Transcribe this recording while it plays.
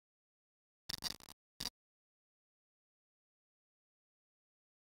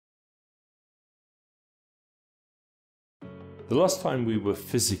The last time we were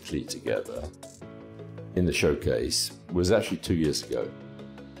physically together in the showcase was actually 2 years ago.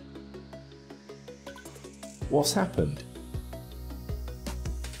 What's happened?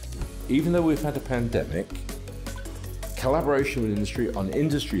 Even though we've had a pandemic, collaboration with industry on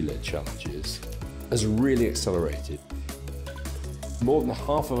industry-led challenges has really accelerated. More than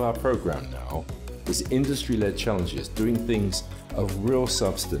half of our program now is industry-led challenges, doing things of real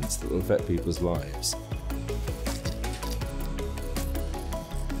substance that will affect people's lives.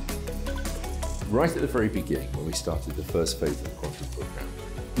 Right at the very beginning, when we started the first phase of the quantum program,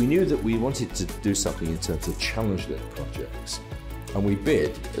 we knew that we wanted to do something in terms of challenge-led projects, and we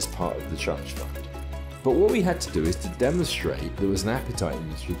bid as part of the Challenge Fund. But what we had to do is to demonstrate there was an appetite in the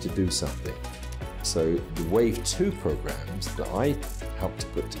industry to do something. So the Wave 2 programs that I helped to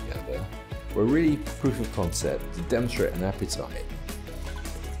put together were really proof of concept to demonstrate an appetite.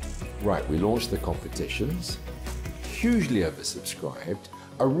 Right, we launched the competitions, hugely oversubscribed,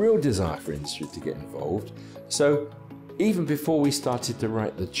 a real desire for industry to get involved. So even before we started to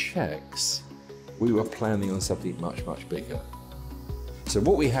write the checks, we were planning on something much, much bigger. So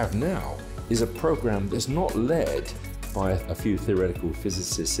what we have now is a program that's not led by a few theoretical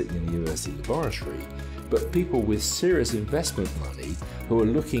physicists sitting in the university laboratory, but people with serious investment money who are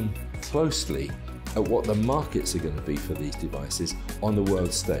looking closely at what the markets are going to be for these devices on the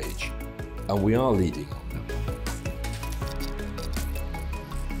world stage. And we are leading on them.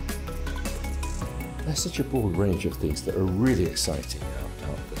 There's such a broad range of things that are really exciting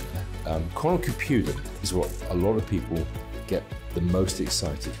out there. Quantum computing is what a lot of people get the most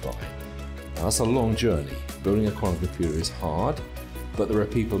excited by. Now, that's a long journey. Building a quantum computer is hard, but there are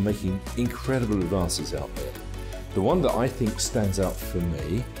people making incredible advances out there. The one that I think stands out for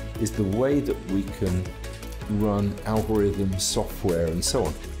me is the way that we can run algorithms, software, and so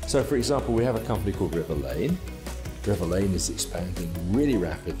on. So for example, we have a company called Riverlane. Riverlane is expanding really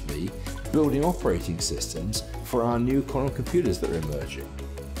rapidly, building operating systems for our new quantum computers that are emerging.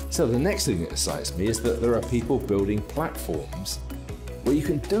 So the next thing that excites me is that there are people building platforms where you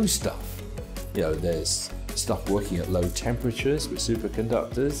can do stuff. You know, there's stuff working at low temperatures with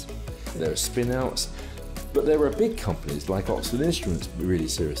superconductors, there are spin-outs, but there are big companies like Oxford Instruments really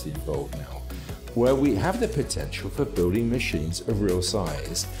seriously involved now, where we have the potential for building machines of real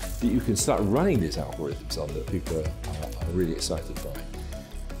size that you can start running these algorithms on that people are really excited by.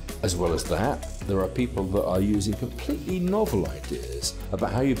 As well as that, there are people that are using completely novel ideas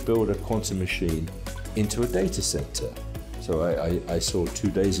about how you build a quantum machine into a data center. So I saw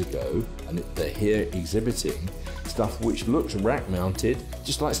 2 days ago, and they're here exhibiting stuff which looks rack mounted,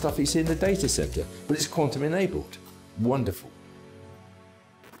 just like stuff you see in the data center, but it's quantum enabled. Wonderful.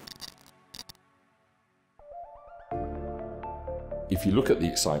 If you look at the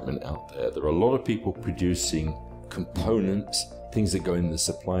excitement out there, there are a lot of people producing components, things that go in the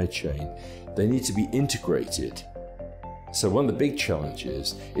supply chain. They need to be integrated. So one of the big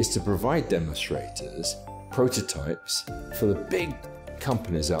challenges is to provide demonstrators, prototypes for the big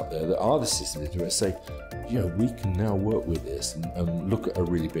companies out there that are the system integrators, say, you know, we can now work with this and look at a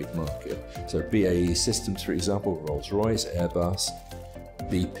really big market. So BAE Systems, for example, Rolls-Royce, Airbus,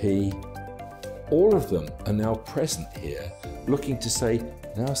 BP, all of them are now present here, looking to say,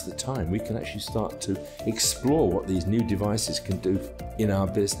 now's the time we can actually start to explore what these new devices can do in our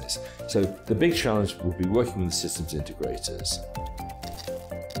business. So the big challenge will be working with the systems integrators.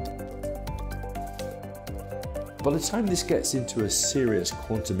 By the time this gets into a serious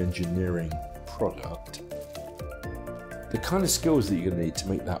quantum engineering product, the kind of skills that you're going to need to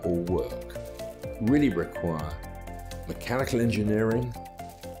make that all work really require mechanical engineering,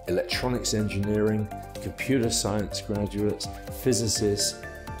 electronics engineering, computer science graduates, physicists.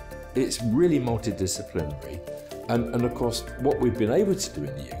 It's really multidisciplinary. And of course, what we've been able to do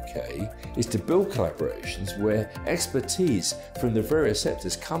in the UK is to build collaborations where expertise from the various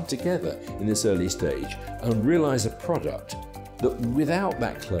sectors come together in this early stage and realize a product that without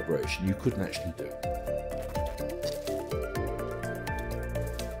that collaboration you couldn't actually do.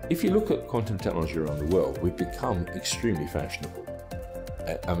 If you look at quantum technology around the world, we've become extremely fashionable.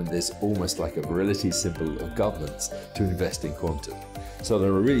 I mean, there's almost like a virility symbol of governments to invest in quantum. So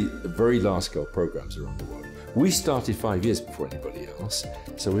there are really very large-scale programs around the world. We started 5 years before anybody else,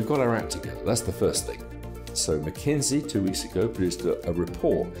 so we've got our act together. That's the first thing. So McKinsey 2 weeks ago produced a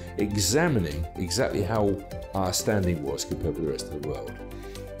report examining exactly how our standing was compared with the rest of the world.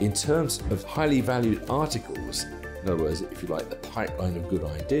 In terms of highly valued articles, in other words, if you like, the pipeline of good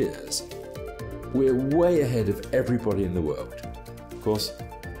ideas, we're way ahead of everybody in the world. Of course,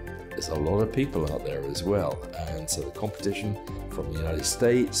 there's a lot of people out there as well, and so the competition from the United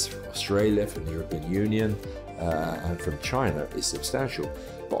States, from Australia, from the European Union, and from China is substantial.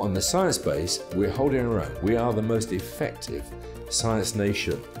 But on the science base, we're holding our own. We are the most effective science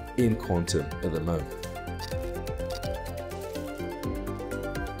nation in quantum at the moment.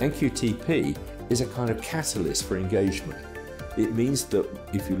 NQTP is a kind of catalyst for engagement. It means that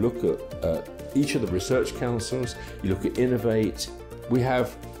if you look at each of the research councils, you look at Innovate, we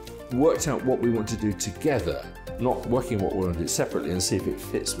have worked out what we want to do together, not working what we want to do separately and see if it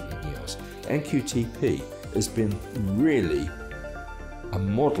fits with anything else. NQTP has been really a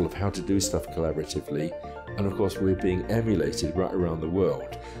model of how to do stuff collaboratively, and of course we're being emulated right around the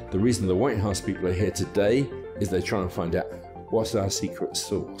world. The reason the White House people are here today is they're trying to find out what's our secret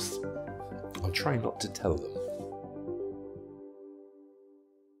sauce. I'll try not to tell them.